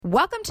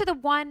Welcome to the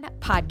One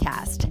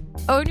Podcast.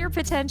 Own your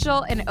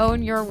potential and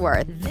own your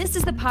worth. This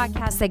is the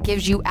podcast that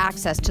gives you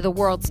access to the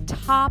world's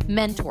top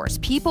mentors,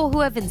 people who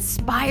have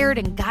inspired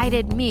and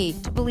guided me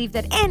to believe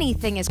that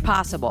anything is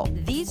possible.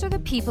 These are the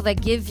people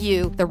that give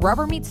you the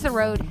rubber meets the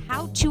road,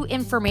 how-to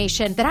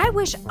information that I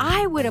wish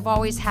I would have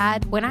always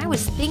had when I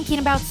was thinking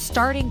about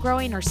starting,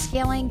 growing, or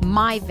scaling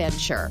my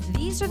venture.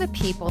 These are the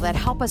people that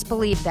help us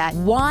believe that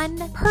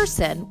one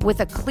person with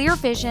a clear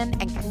vision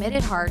and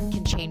committed heart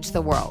can change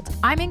the world.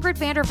 I'm Ingrid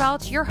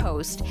Vanderveld, your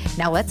host.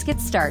 Now let's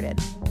get started.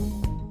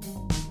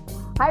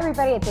 Hi,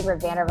 everybody. It's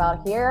Ingrid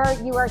Vanderveld here.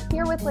 You are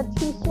here with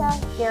Leticia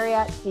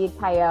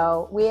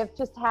Seed-Caillot. We have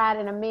just had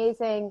an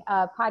amazing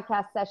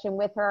podcast session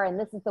with her, and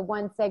this is the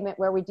one segment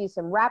where we do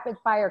some rapid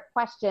fire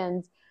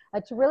questions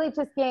to really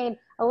just gain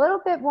a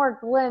little bit more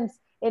glimpse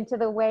into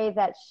the way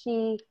that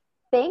she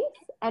thinks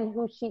and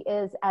who she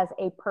is as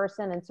a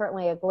person, and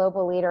certainly a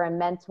global leader and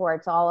mentor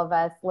to all of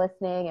us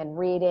listening and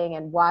reading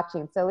and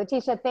watching. So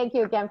Leticia, thank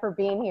you again for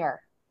being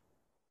here.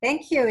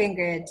 Thank you,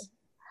 Ingrid.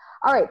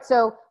 All right,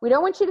 so we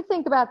don't want you to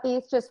think about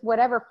these, just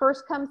whatever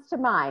first comes to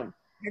mind.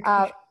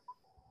 Okay.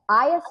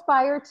 I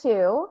aspire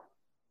to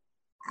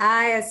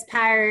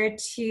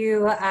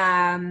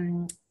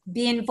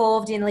be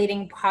involved in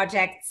leading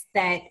projects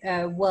that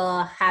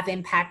will have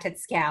impact at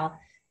scale,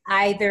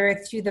 either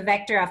through the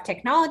vector of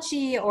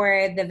technology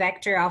or the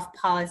vector of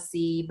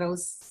policy,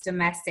 both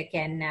domestic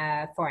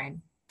and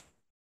foreign.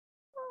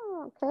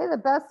 Okay, the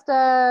best...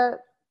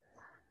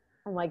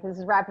 I'm like, this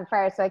is rapid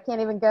fire, so I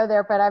can't even go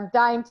there, but I'm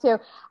dying to.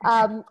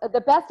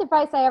 The best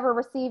advice I ever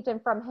received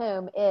and from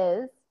whom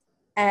is?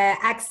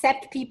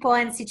 Accept people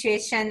and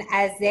situation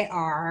as they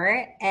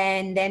are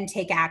and then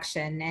take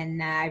action.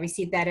 And I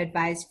received that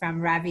advice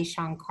from Ravi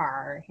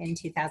Shankar in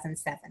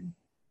 2007.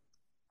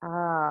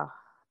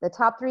 The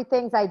top 3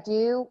 things I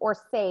do or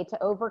say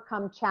to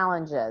overcome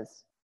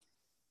challenges.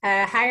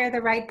 Hire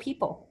the right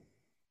people.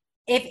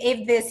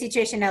 If the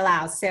situation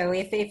allows. So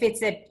if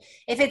it's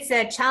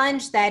a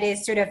challenge that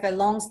is sort of a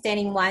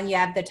long-standing one, you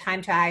have the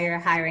time to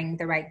hiring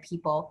the right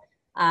people.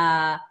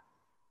 And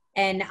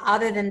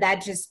other than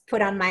that, just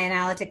put on my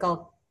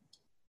analytical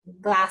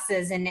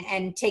glasses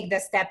and take the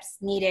steps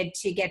needed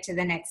to get to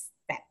the next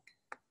step.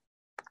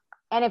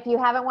 And if you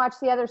haven't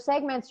watched the other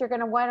segments, you're going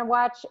to want to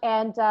watch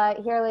and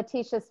hear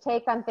Leticia's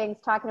take on things,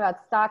 talking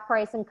about stock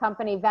price and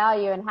company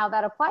value and how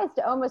that applies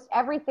to almost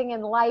everything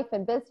in life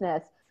and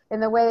business, in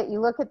the way that you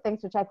look at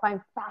things, which I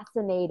find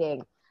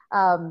fascinating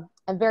and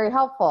very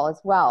helpful as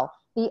well.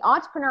 The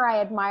entrepreneur I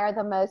admire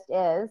the most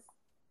is?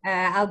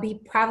 I'll be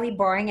probably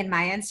boring in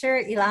my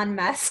answer, Elon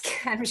Musk.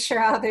 I'm sure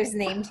others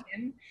named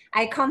him.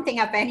 I can't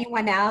think of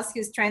anyone else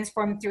who's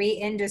transformed 3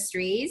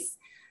 industries,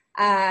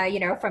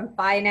 from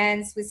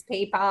finance with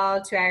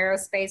PayPal to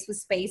aerospace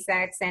with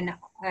SpaceX and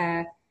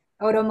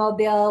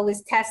automobile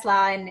with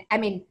Tesla.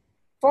 And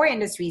 4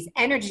 industries,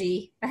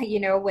 energy,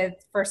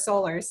 for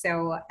solar.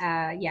 So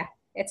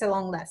it's a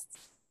long list.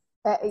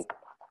 What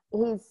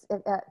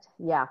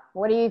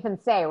do you even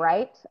say,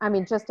 right?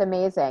 Just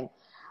amazing.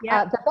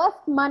 Yeah. The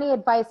best money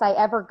advice I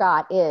ever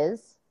got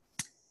is?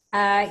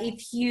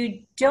 If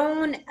you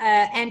don't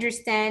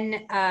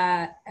understand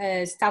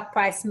a stock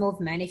price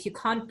movement, if you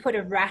can't put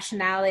a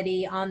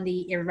rationality on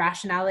the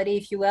irrationality,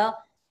 if you will,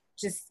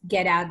 just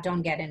get out,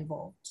 don't get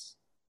involved.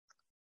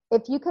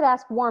 If you could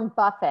ask Warren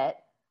Buffett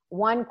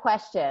one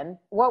question,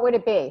 what would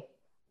it be?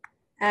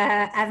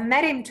 I've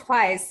met him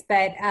twice,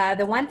 but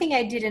the one thing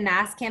I didn't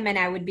ask him and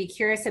I would be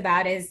curious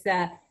about is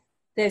the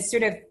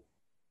sort of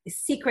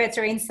secrets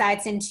or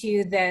insights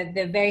into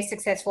the very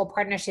successful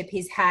partnership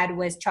he's had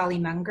with Charlie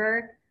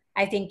Munger.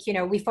 I think,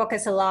 we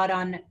focus a lot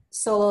on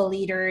solo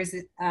leaders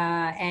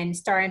and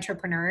star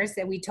entrepreneurs,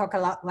 that we talk a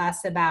lot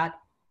less about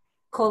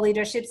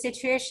co-leadership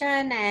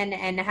situation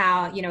and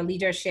how,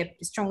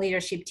 strong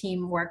leadership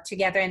team work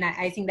together. And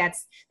I think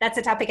that's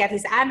a topic at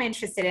least I'm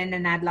interested in,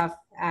 and I'd love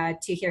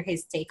to hear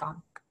his take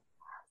on.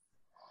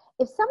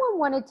 If someone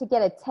wanted to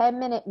get a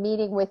 10-minute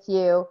meeting with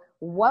you,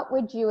 what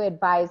would you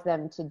advise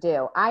them to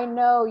do? I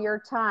know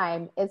your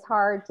time is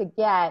hard to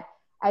get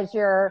as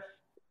you're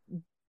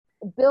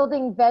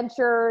building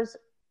ventures,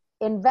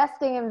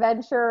 investing in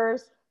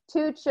ventures,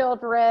 2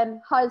 children,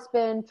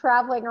 husband,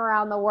 traveling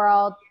around the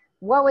world.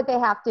 What would they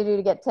have to do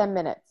to get 10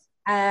 minutes?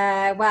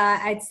 Well,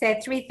 I'd say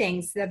 3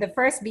 things. The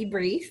first, be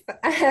brief.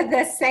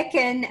 The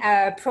second,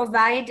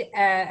 provide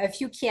a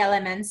few key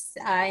elements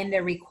in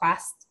the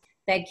request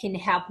that can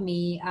help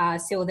me.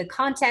 So the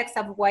context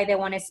of why they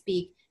want to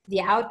speak,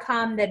 the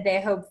outcome that they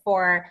hope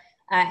for,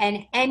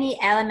 and any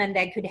element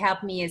that could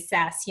help me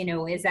assess,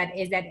 is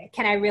that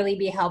can I really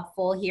be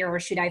helpful here,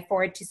 or should I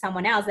forward to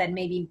someone else that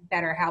may be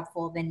better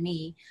helpful than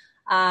me?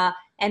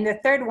 And the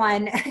third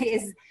one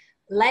is,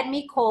 let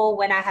me call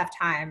when I have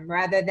time,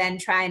 rather than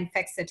try and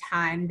fix a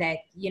time that,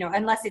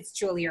 unless it's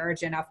truly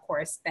urgent, of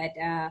course. But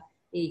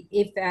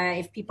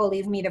if people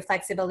leave me the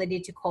flexibility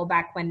to call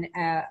back when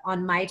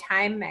on my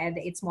time,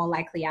 it's more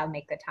likely I'll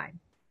make the time.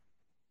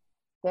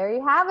 There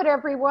you have it,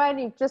 everyone.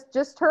 You've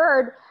just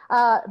heard.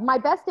 My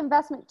best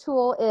investment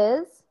tool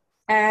is?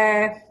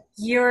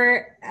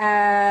 Your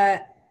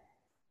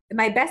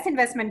my best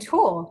investment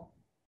tool.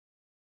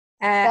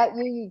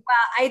 Well,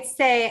 I'd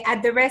say,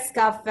 at the risk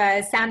of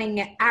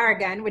sounding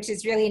arrogant, which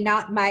is really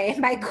not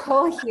my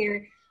goal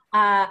here,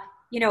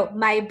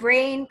 my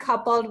brain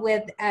coupled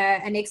with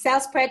an Excel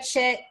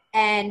spreadsheet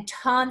and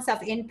tons of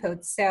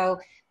inputs. So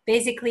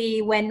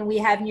basically, when we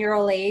have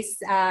Neural Ace,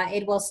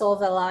 it will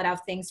solve a lot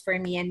of things for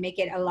me and make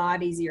it a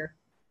lot easier.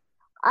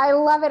 I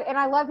love it. And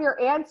I love your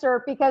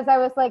answer, because I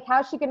was like,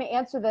 how's she going to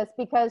answer this?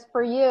 Because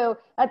for you,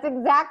 that's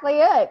exactly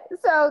it.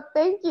 So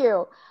thank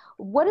you.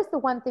 What is the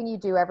one thing you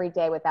do every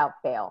day without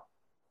fail?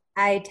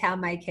 I tell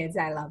my kids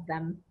I love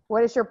them.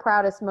 What is your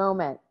proudest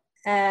moment?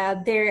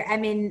 I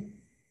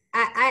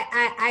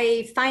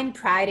find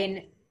pride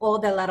in all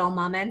the little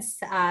moments.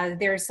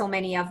 There are so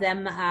many of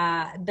them,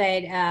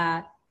 but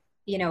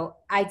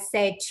I'd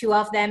say two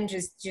of them,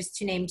 just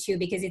to name two,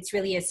 because it's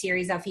really a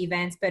series of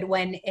events. But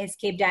when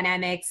Escape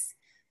Dynamics,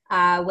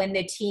 when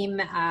the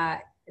team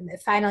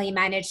finally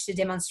managed to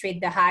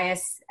demonstrate the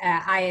highest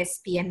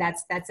ISP, and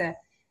that's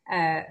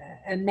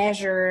a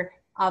measure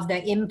of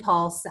the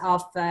impulse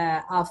of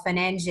an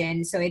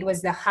engine. So it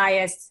was the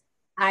highest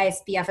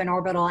ISP of an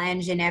orbital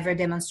engine ever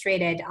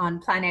demonstrated on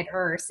planet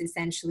Earth,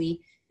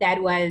 essentially.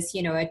 That was,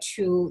 a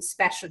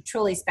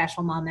truly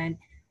special moment.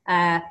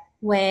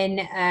 When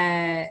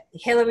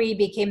Hillary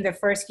became the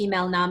first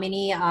female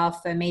nominee of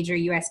a major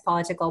US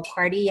political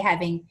party,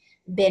 having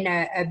been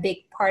a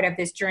big part of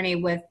this journey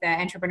with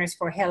Entrepreneurs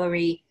for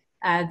Hillary,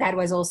 that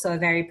was also a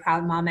very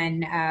proud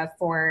moment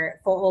for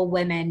all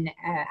women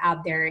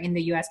out there in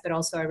the US, but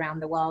also around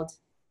the world.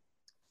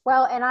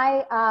 Well, and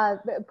I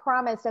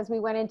promised as we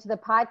went into the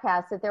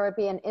podcast that there would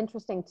be an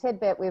interesting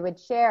tidbit we would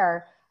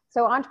share.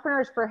 So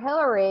Entrepreneurs for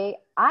Hillary,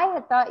 I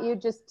had thought you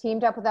just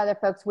teamed up with other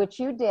folks, which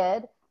you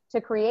did,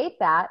 to create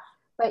that,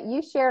 but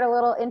you shared a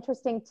little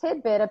interesting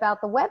tidbit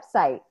about the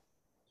website.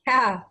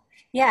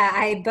 Yeah,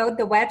 I built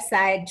the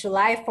website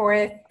July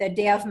 4th, the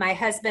day of my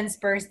husband's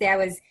birthday. I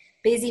was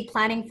busy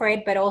planning for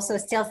it, but also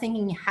still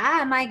thinking, how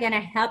am I going to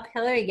help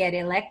Hillary get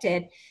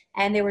elected?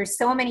 And there were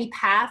so many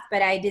paths,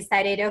 but I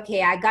decided,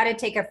 okay, I got to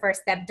take a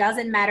first step.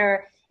 Doesn't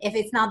matter if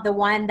it's not the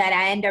one that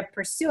I end up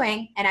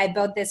pursuing. And I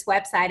built this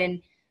website.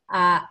 And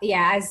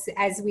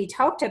as we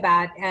talked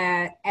about,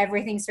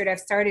 everything sort of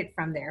started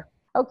from there.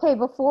 Okay,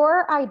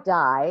 before I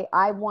die,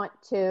 I want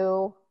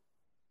to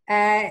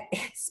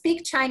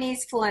speak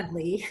Chinese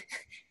fluently.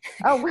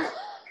 Oh,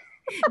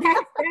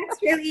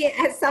 that's really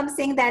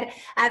something that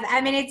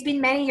it's been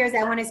many years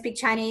I want to speak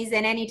Chinese,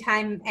 and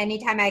anytime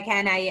I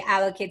can, I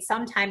allocate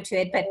some time to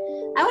it. But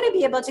I want to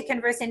be able to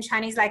converse in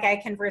Chinese like I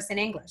converse in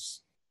English.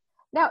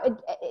 Now,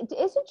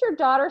 isn't your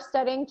daughter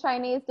studying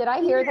Chinese? Did I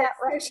hear that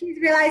right? So she's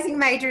realizing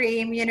my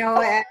dream,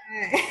 My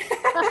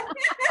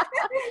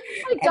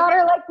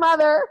daughter like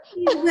mother.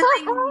 She's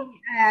really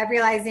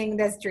realizing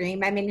this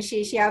dream. I mean,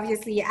 she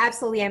obviously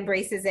absolutely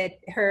embraces it.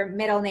 Her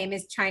middle name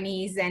is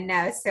Chinese, and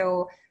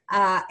so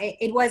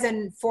it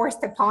wasn't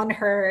forced upon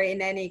her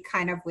in any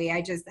kind of way.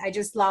 I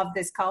just love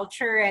this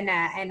culture, and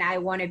I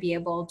want to be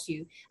able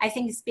to. I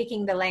think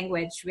speaking the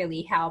language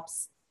really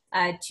helps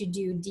to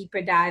do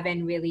deeper dive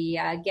and really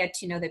get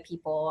to know the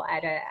people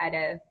at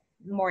a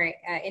more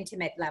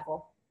intimate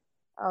level.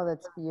 Oh,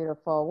 that's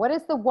beautiful. What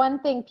is the one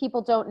thing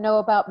people don't know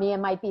about me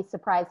and might be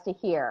surprised to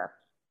hear?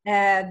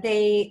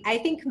 I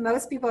think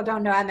most people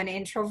don't know I'm an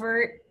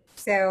introvert.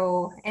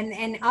 So,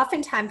 and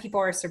oftentimes people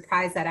are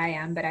surprised that I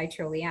am, but I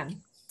truly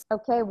am.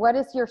 Okay. What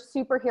is your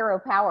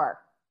superhero power?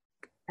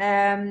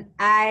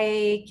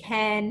 I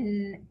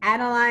can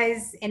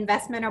analyze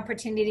investment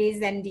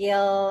opportunities and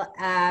deal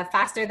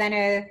faster than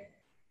a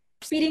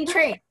speeding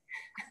train.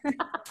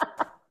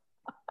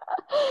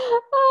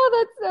 Oh,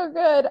 that's so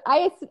good.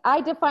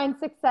 I define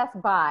success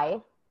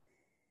by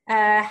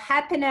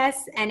happiness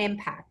and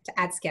impact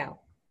at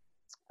scale.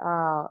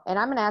 Oh, and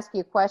I'm going to ask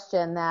you a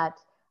question that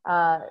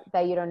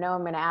you don't know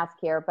I'm going to ask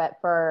here, but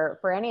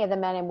for any of the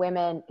men and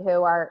women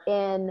who are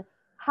in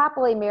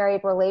happily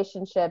married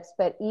relationships,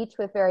 but each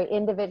with very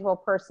individual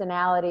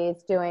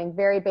personalities doing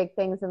very big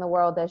things in the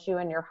world as you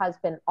and your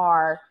husband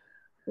are,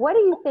 what do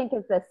you think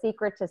is the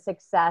secret to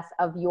success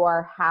of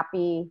your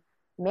happy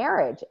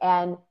marriage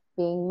and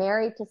being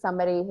married to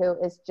somebody who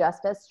is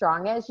just as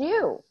strong as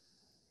you?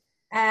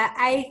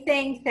 I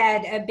think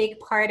that a big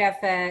part of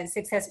a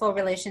successful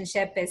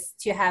relationship is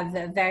to have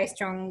a very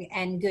strong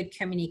and good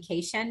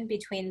communication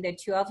between the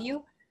two of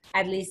you.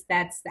 At least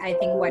that's, I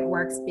think, what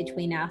works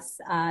between us.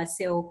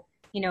 So,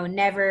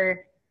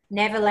 never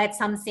let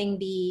something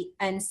be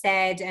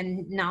unsaid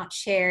and not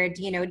shared.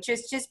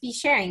 Just be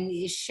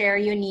sharing. Share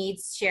your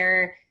needs.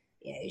 Share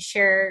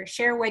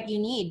what you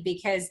need,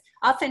 because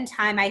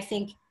oftentimes I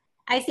think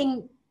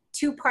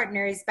two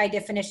partners by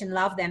definition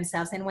love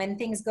themselves, and when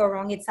things go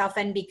wrong, it's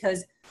often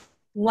because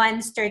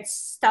one starts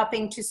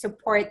stopping to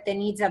support the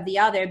needs of the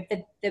other.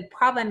 But the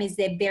problem is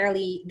they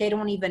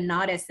don't even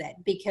notice it,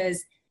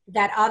 because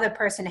that other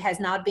person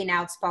has not been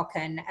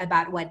outspoken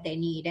about what they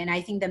need. And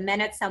I think the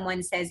minute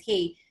someone says,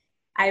 hey,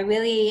 I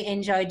really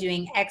enjoy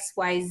doing X,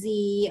 Y,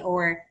 Z,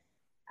 or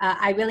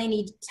I really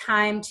need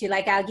time to,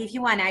 like, I'll give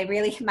you one.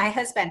 My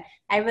husband,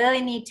 I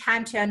really need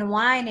time to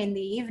unwind in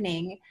the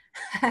evening.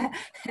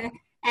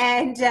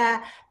 and he says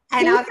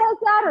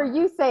that, or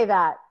you say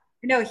that?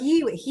 No,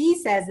 he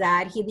says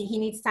that he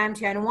needs time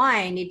to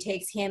unwind. It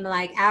takes him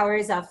like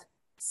hours of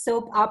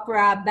soap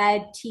opera,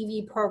 bad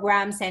TV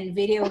programs, and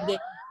video game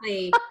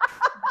play.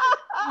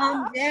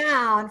 Calm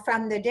down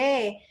from the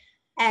day.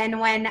 And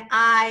when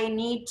I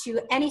need to,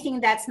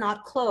 anything that's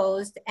not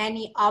closed,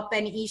 any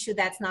open issue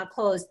that's not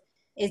closed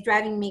is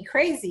driving me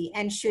crazy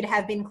and should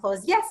have been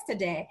closed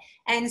yesterday.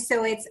 And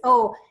so it's,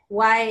 oh,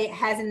 why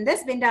hasn't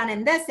this been done,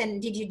 and this,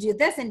 and did you do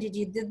this, and did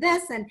you do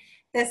this, and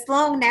this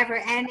long never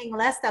ending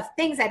list of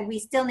things that we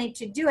still need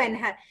to do.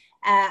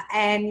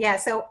 And yeah,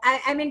 so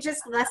I mean,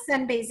 just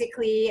listen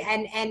basically,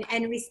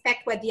 and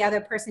respect what the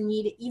other person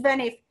needs. Even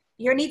if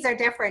your needs are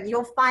different,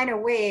 you'll find a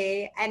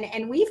way,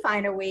 and we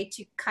find a way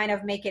to kind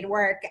of make it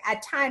work.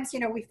 At times,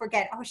 we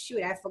forget, oh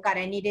shoot, I forgot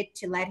I needed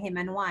to let him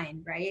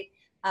unwind, right?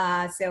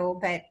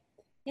 But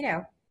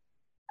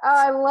Oh,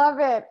 I love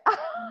it.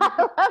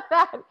 I love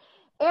that.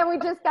 And we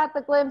just got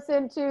the glimpse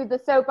into the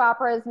soap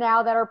operas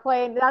now that are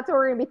playing. That's what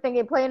we're going to be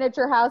thinking, playing at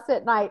your house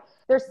at night.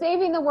 They're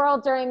saving the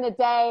world during the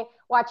day,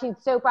 watching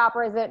soap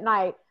operas at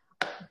night.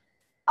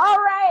 All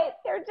right.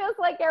 They're just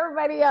like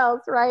everybody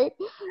else, right?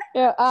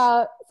 Yeah.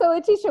 So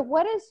Leticia,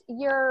 what is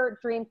your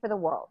dream for the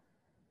world?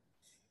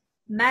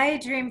 My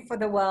dream for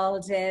the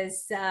world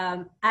is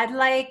I'd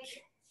like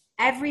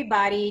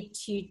everybody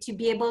to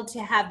be able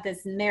to have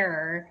this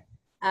mirror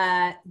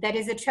that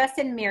is a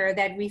trusted mirror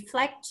that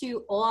reflects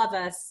to all of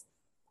us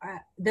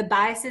the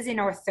biases in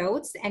our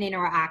thoughts and in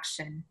our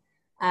action.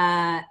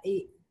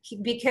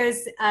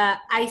 Because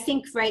I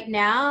think right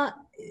now,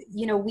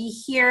 we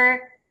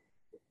hear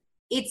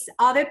it's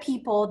other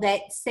people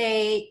that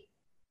say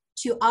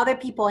to other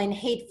people in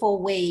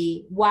hateful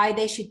way why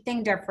they should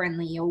think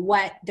differently or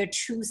what the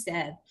truth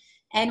is.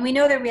 And we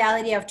know the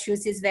reality of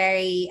truth is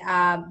very,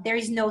 there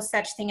is no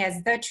such thing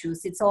as the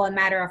truth. It's all a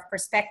matter of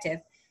perspective.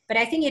 But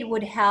I think it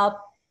would help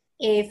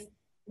if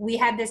we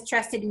had this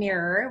trusted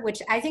mirror,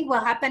 which I think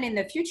will happen in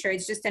the future.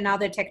 It's just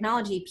another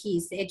technology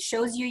piece. It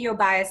shows you your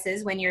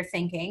biases when you're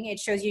thinking. It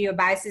shows you your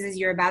biases as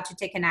you're about to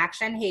take an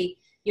action. Hey,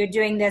 you're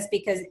doing this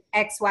because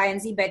X, Y,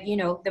 and Z, but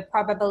the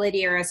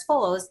probability are as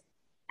follows.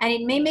 And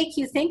it may make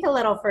you think a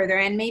little further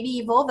and maybe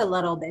evolve a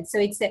little bit. So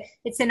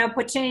it's an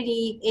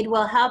opportunity. It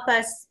will help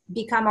us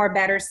become our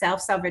better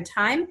selves over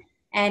time,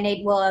 and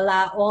it will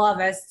allow all of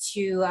us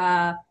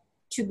to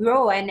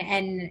grow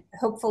and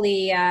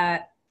hopefully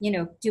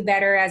do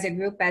better as a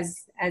group,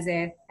 as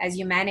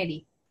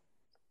humanity.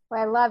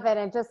 Well, I love it.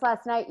 And just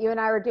last night, you and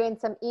I were doing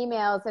some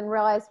emails and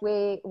realized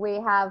we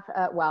have,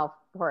 of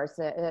course,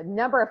 a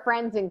number of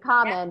friends in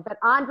common, yes. But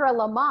Andra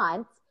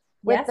Lamont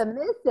with yes. the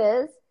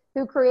Misses,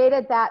 who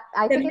created that,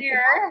 The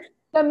Mirror.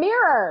 The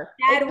Mirror.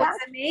 That was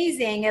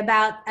amazing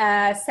about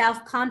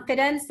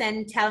self-confidence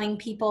and telling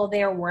people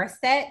they're worth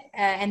it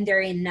and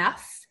they're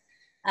enough.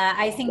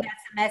 I think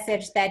that's a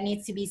message that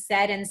needs to be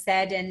said and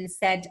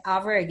said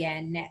over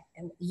again.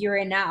 You're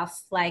enough.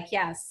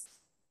 Yes.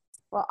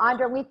 Well,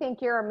 Andra, we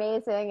think you're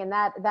amazing, and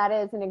that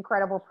is an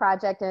incredible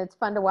project, and it's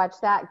fun to watch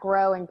that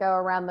grow and go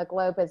around the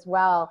globe as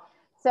well.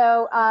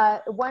 So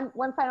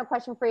one final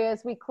question for you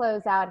as we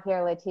close out here,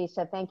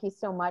 Leticia. Thank you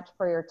so much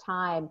for your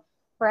time.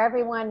 For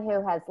everyone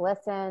who has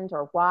listened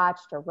or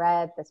watched or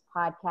read this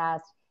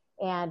podcast,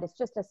 and it's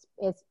just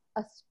it's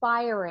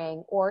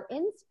aspiring or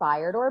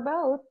inspired or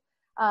both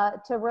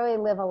to really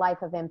live a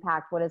life of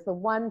impact, what is the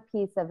one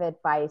piece of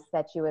advice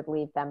that you would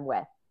leave them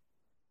with?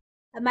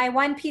 My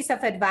one piece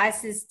of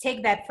advice is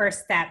take that first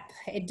step.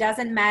 It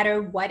doesn't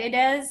matter what it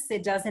is.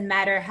 It doesn't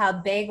matter how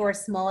big or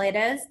small it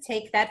is.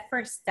 Take that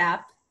first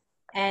step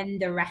and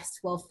the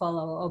rest will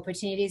follow.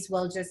 Opportunities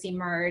will just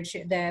emerge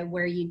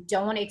where you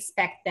don't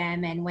expect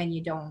them and when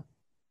you don't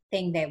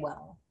think they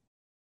will.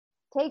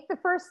 Take the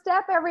first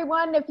step,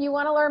 everyone. If you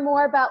want to learn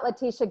more about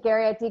Leticia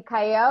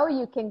Garriott-DiCaio,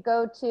 you can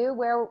go to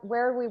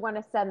where we want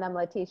to send them,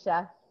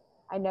 Leticia.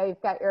 I know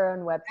you've got your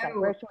own website.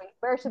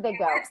 Where should they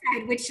go?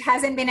 Website, which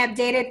hasn't been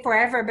updated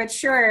forever, but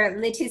sure,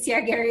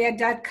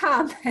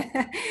 LeticiaGarriott.com.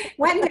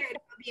 One day it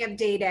will be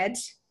updated.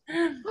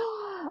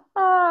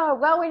 Oh,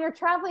 well, when you're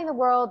traveling the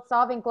world,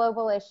 solving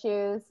global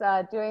issues,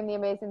 doing the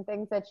amazing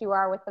things that you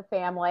are with the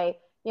family,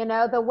 the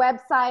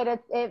website,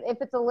 if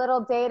it's a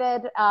little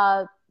dated,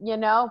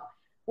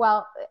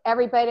 well,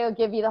 everybody will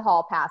give you the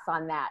hall pass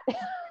on that.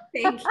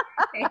 Thank you.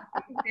 That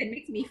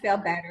makes me feel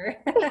better.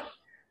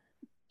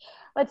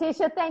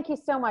 Leticia, thank you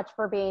so much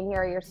for being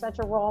here. You're such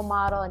a role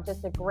model and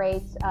just a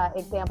great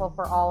example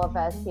for all of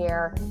us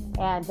here.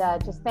 And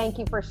just thank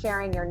you for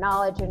sharing your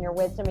knowledge and your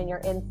wisdom and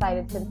your insight.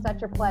 It's been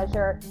such a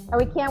pleasure.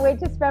 And we can't wait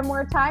to spend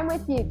more time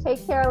with you.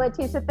 Take care,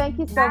 Leticia. Thank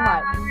you so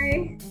much.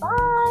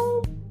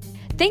 Bye.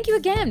 Thank you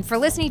again for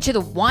listening to The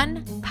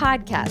One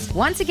Podcast.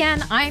 Once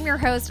again, I am your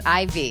host,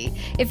 Ivy.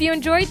 If you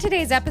enjoyed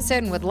today's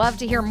episode and would love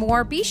to hear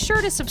more, be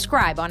sure to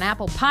subscribe on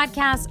Apple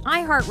Podcasts,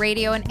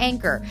 iHeartRadio, and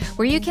Anchor,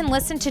 where you can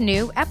listen to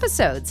new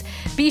episodes.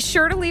 Be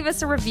sure to leave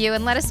us a review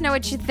and let us know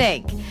what you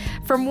think.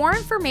 For more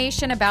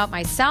information about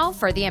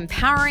myself or the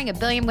Empowering a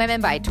Billion Women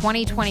by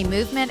 2020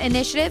 Movement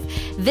Initiative,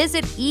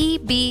 visit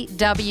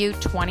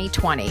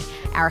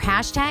EBW2020. Our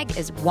hashtag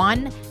is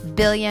 1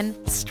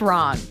 billion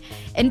strong.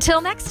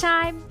 Until next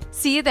time,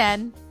 see you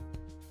then.